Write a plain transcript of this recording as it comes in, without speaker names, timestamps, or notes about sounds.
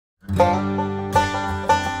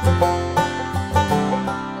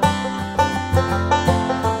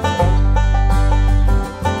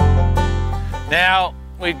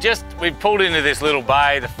we've pulled into this little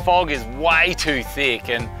bay. The fog is way too thick,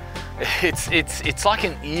 and it's like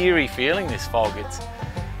an eerie feeling, this fog.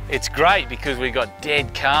 It's great because we've got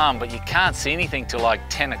dead calm, but you can't see anything till like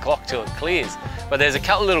 10 o'clock till it clears. But there's a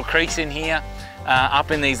couple of little creeks in here,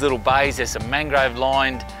 up in these little bays. There's some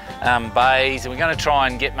mangrove-lined bays, and we're going to try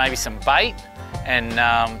and get maybe some bait and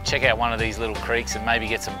check out one of these little creeks and maybe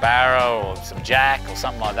get some barra or some jack or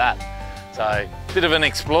something like that. So, bit of an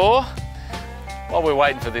explore while we're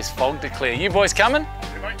waiting for this fog to clear. You boys coming?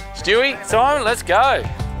 Yeah, Stewie, Simon, let's go.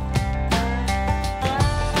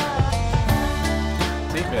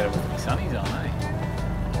 It's better with the sunnies on,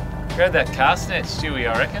 eh? Grab that cast net, Stewie,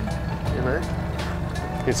 I reckon. Yeah,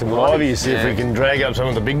 mate. Get some livey, see if we can drag up some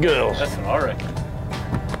of the big girls. That's what I reckon.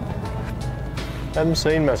 Haven't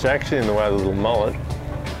seen much action in the way of the little mullet.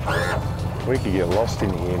 We could get lost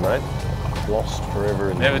in here, mate. Lost forever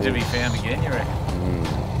in the Never woods. to be found again, you reckon?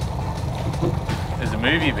 There's a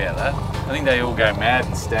movie about that. I think they all go mad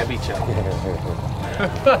and stab each other.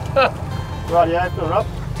 Right, yeah, put it up.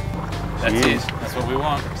 That's it. That's what we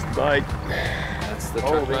want. It's the bait. That's the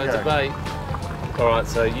truckloads of bait. All right,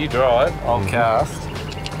 so you drive, I'll cast.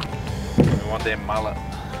 We want their mullet.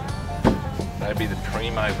 That'd be the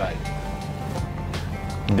primo bait.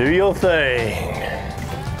 Do your thing.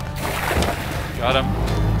 Got him.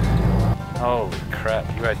 Holy crap,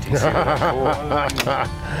 you had to see what I caught.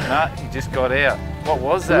 Nah, he just got out. What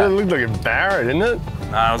was that? It looked like a barra, didn't it?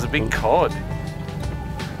 No, it was a big cod.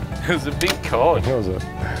 It was a big cod. What was it?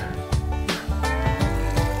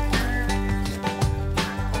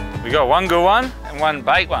 We got one good one and one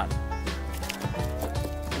bait one.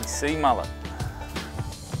 Big sea mullet.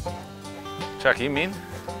 Chuck him in.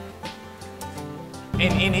 In.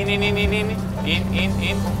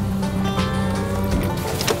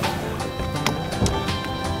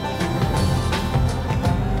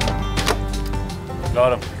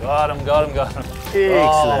 Got him. Excellent.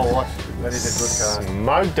 Oh, that is a good cast.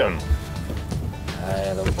 Smoked them.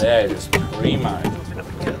 That is primo.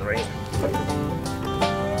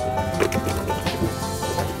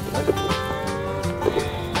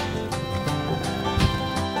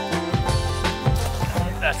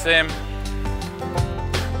 That's them.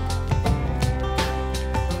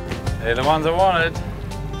 They're the ones I wanted.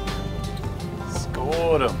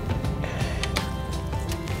 Scored them.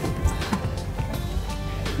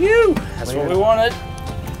 Phew, that's what we wanted.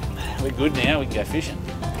 We're good now, we can go fishing.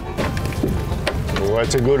 Oh,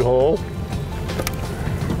 that's a good haul.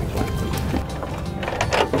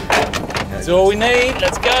 That's all we need,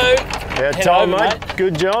 let's go. About Head time, over, mate.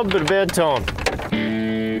 Good job, but about time.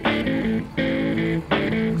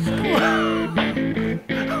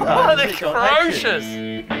 Oh, they're ferocious.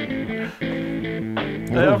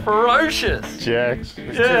 They are ferocious. Jacks.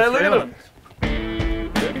 Yeah, look at them.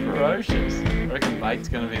 They're ferocious. I reckon bait's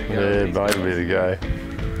going to be the go. Yeah, bait will be the go.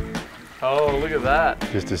 Oh, look at that.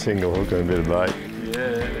 Just a single hook and a bit of bait. Yeah,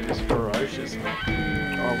 they're just ferocious. I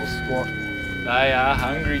will squat. They are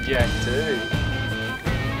hungry, Jack, too.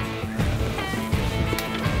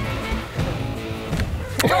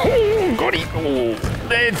 Oh, got it. Oh,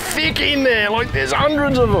 they're thick in there, like there's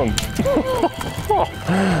hundreds of them.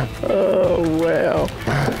 Oh, wow.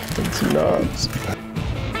 That's nuts.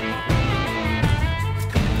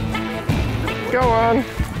 Go on.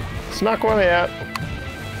 Snuck one out.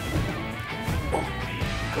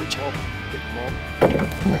 Good job. Big mob.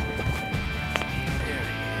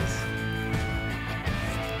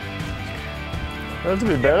 That's a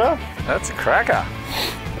bit better. That's a cracker.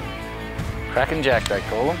 Cracking Jack, they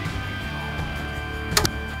call them.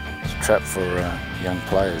 It's a trap for young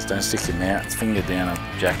players. Don't stick your finger down a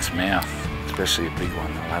Jack's mouth, especially a big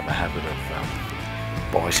one. They'll have a habit of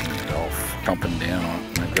biting it off, chomping down on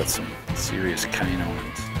it. They've got some serious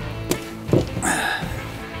canines.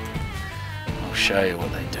 I'll show you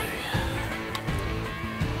what they do.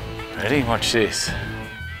 Ready? Watch this.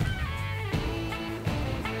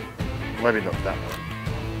 Maybe not that one.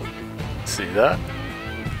 See that?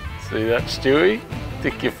 See that, Stewie?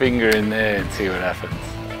 Stick your finger in there and see what happens.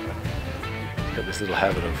 He's got this little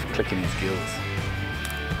habit of clicking his gills.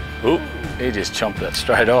 Oop, he just chomped that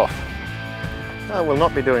straight off. No, we'll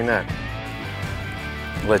not be doing that.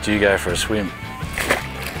 I'll let you go for a swim.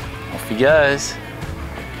 Off he goes.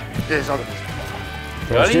 Yes, I got this.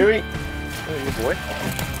 Got him? Stewie. Oh, good boy.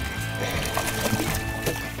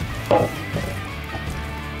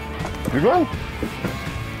 Good one.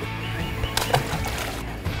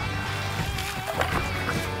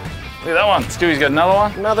 Look at that one. Stewie's got another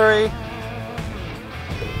one. Another.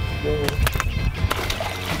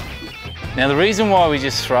 Now the reason why we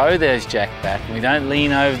just throw those jack back and we don't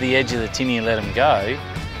lean over the edge of the tinny and let them go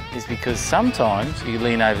is is because sometimes you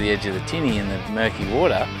lean over the edge of the tinny in the murky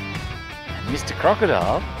water and Mr.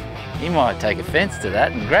 Crocodile, he might take offence to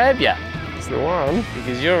that and grab you. It's the one.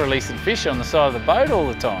 Because you're releasing fish on the side of the boat all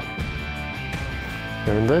the time.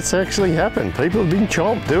 And that's actually happened. People have been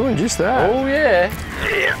chomped doing just that. Oh yeah.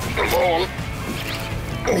 Yeah, come on.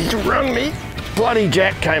 He's run me. Bloody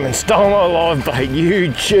Jack came and stole my live bait,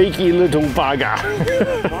 you cheeky little bugger.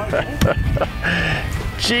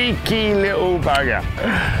 Cheeky little bugger.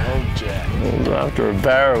 Oh, Jack. I was after a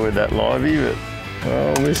barra with that livey, but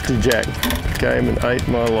oh, Mr. Jack came and ate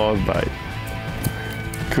my live bait.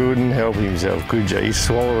 Couldn't help himself, could you? He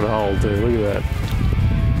swallowed a hole too, look at that.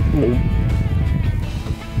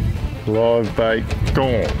 Live bait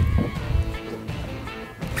gone.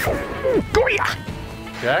 Got ya!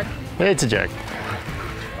 Jack? It's a Jack.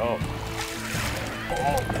 Oh.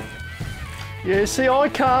 Yeah, see, I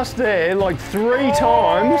cast there like 3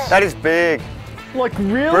 times. That is big. Like,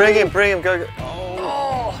 really? Bring him, go.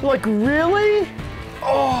 Oh. Like, really?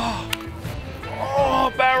 Oh.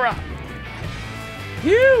 Oh, Barra.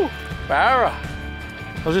 You. Barra.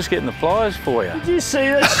 I was just getting the pliers for you. Did you see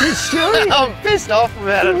that shit, Stewie? I'm pissed off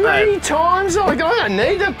about it, 3 mate. times? Like, I don't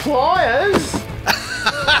need the pliers.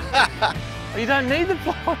 You don't need the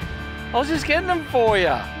pliers. I was just getting them for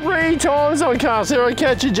you. 3 times I cast there, I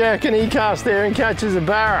catch a Jack, and he casts there and catches a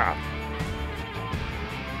barra.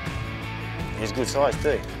 He's good size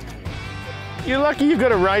too. You're lucky you've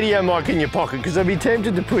got a radio mic in your pocket, because I'd be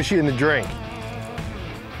tempted to push you in the drink.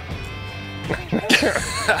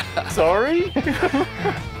 Sorry?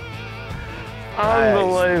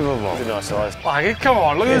 Unbelievable. He's a nice size. Like, come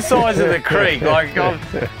on, look at the size of the creek. Like,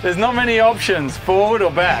 there's not many options, forward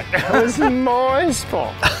or back. That was my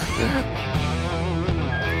spot.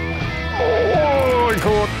 Oh, I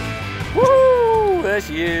caught. Woo! There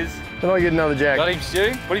she is. Can I get another Jack? Got him,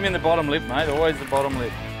 Stu. Put him in the bottom lip, mate. Always the bottom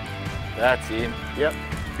lip. That's him. Yep.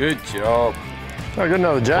 Good job. I got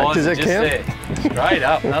another Jack. Does that Just count? there. Straight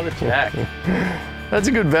up, another Jack. That's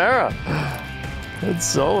a good barra. That's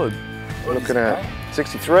solid. We're looking at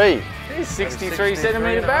 63. He's 63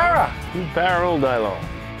 centimetre barra. Good barra all day long.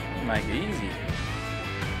 Make it easy.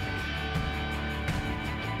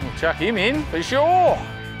 We'll chuck him in for sure.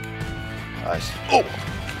 Nice. Oh,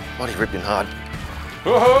 bloody ripping hard.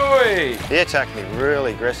 Woohoo! He attacked me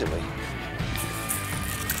really aggressively.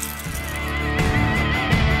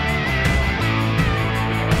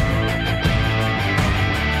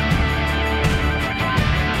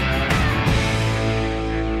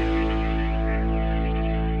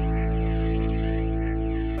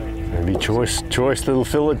 Maybe choice little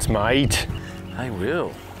fillets, mate. They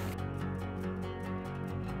will.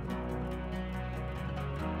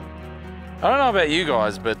 I don't know about you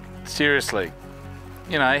guys, but seriously,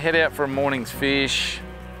 you know, head out for a morning's fish,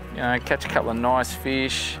 you know, catch a couple of nice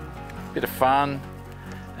fish, bit of fun,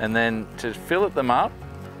 and then to fillet them up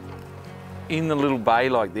in the little bay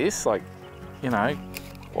like this, like, you know,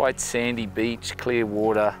 white sandy beach, clear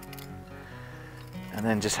water, and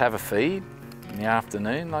then just have a feed in the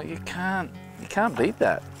afternoon. Like, you can't beat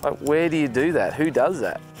that. Like, where do you do that? Who does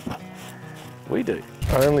that? We do.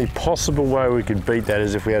 The only possible way we could beat that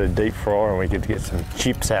is if we had a deep fryer and we could get some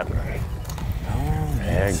chips happening. Oh,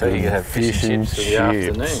 yeah, so you could have fish and chips for the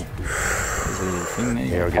afternoon. chips. There's a little thing there.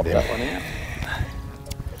 Yeah, I'll Pop get that them. one out.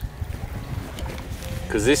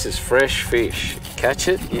 Because this is fresh fish. You catch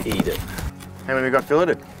it, you eat it. How many we got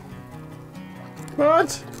filleted?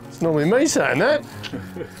 What? It's normally me saying that.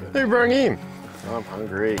 Who brought him? I'm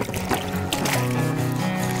hungry.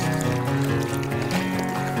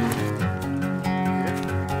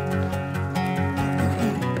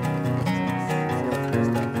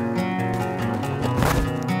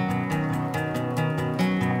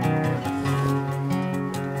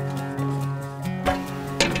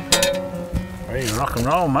 Ready to rock and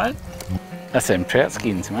roll, mate. That's them trout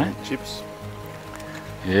skins, mate. Chips.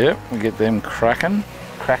 Yep, we get them crackling.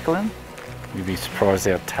 You'd be surprised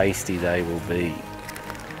how tasty they will be.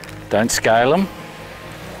 Don't scale them,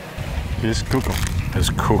 Just cook them.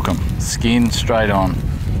 just cook them. Skin straight on,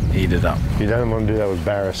 eat it up. You don't want to do that with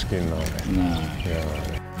barra skin though. No. Yeah, right.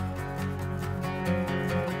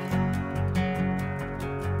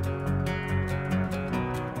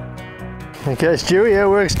 Okay, Stewie, our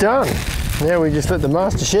work's done. Now we just let the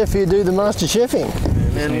master chef here do the master chefing.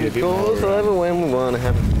 And it goes over when we want to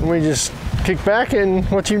have it. And we just kick back and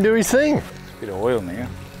watch him do his thing. Bit of oil now.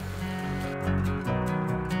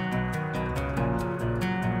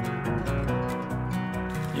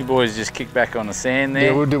 You boys just kick back on the sand there.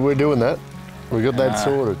 Yeah, we're doing that. We got that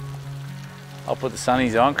sorted. I'll put the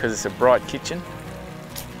sunnies on because it's a bright kitchen.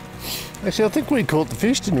 Actually, I think we caught the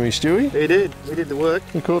fish, didn't we, Stewie? He did. We did the work.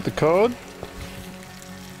 We caught the cod.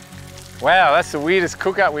 Wow, that's the weirdest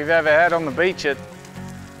cook-up we've ever had on the beach at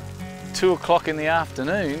 2 o'clock in the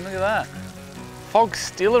afternoon. Look at that. Fog's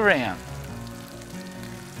still around.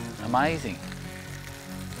 Amazing.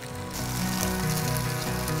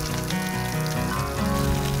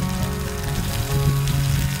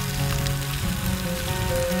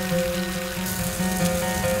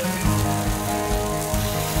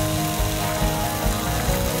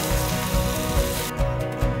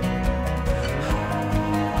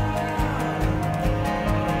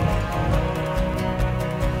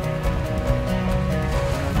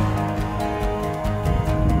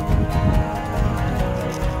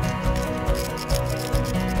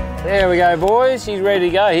 There we go, boys. She's ready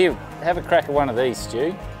to go. Here, have a crack at one of these,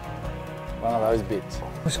 Stu. One of those bits.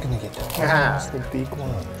 I was going to get that. That's the big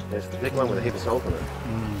one. There's the big one with a heap of salt in it.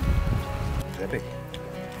 It's epic.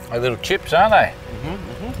 They're little chips, aren't they?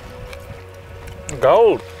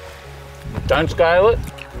 Gold. Don't scale it.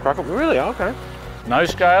 Crack up. Really? Okay. No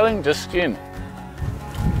scaling, just skin.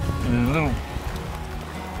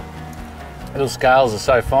 Little scales are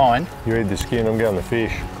so fine. You eat the skin, I'm going the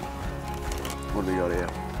fish. What do we got here?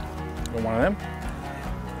 Want one of them?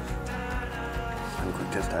 Have a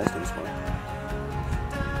quick test taste of this one.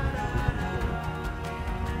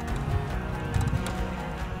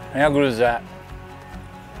 How good is that?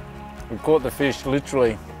 We caught the fish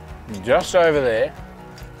literally just over there.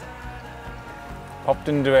 Popped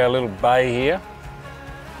into our little bay here.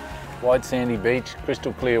 White sandy beach,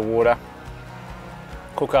 crystal clear water.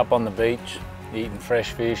 Cook up on the beach, eating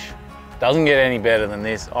fresh fish. Doesn't get any better than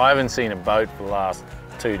this. I haven't seen a boat for the last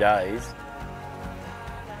 2 days.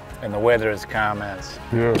 And the weather is calm as.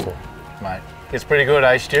 Beautiful. Mate, it's pretty good,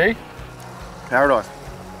 eh, Stu? Paradise.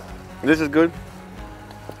 This is good.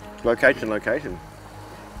 Location, location.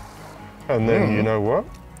 And then you know what?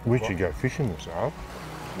 We should go fishing this up.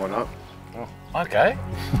 Why not? Okay.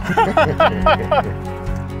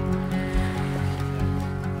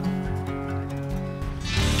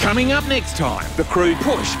 Coming up next time, the crew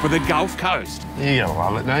push for the Gulf Coast. You're going to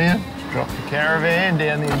love it, don't you? Drop the caravan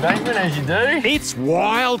down the embankment as you do. It's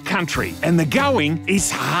wild country and the going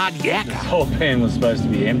is hard yakka. The whole pan was supposed to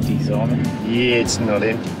be empty, Simon. Yeah, it's not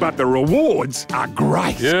empty. But the rewards are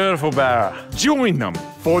great. Beautiful barra. Join them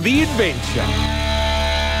for the adventure.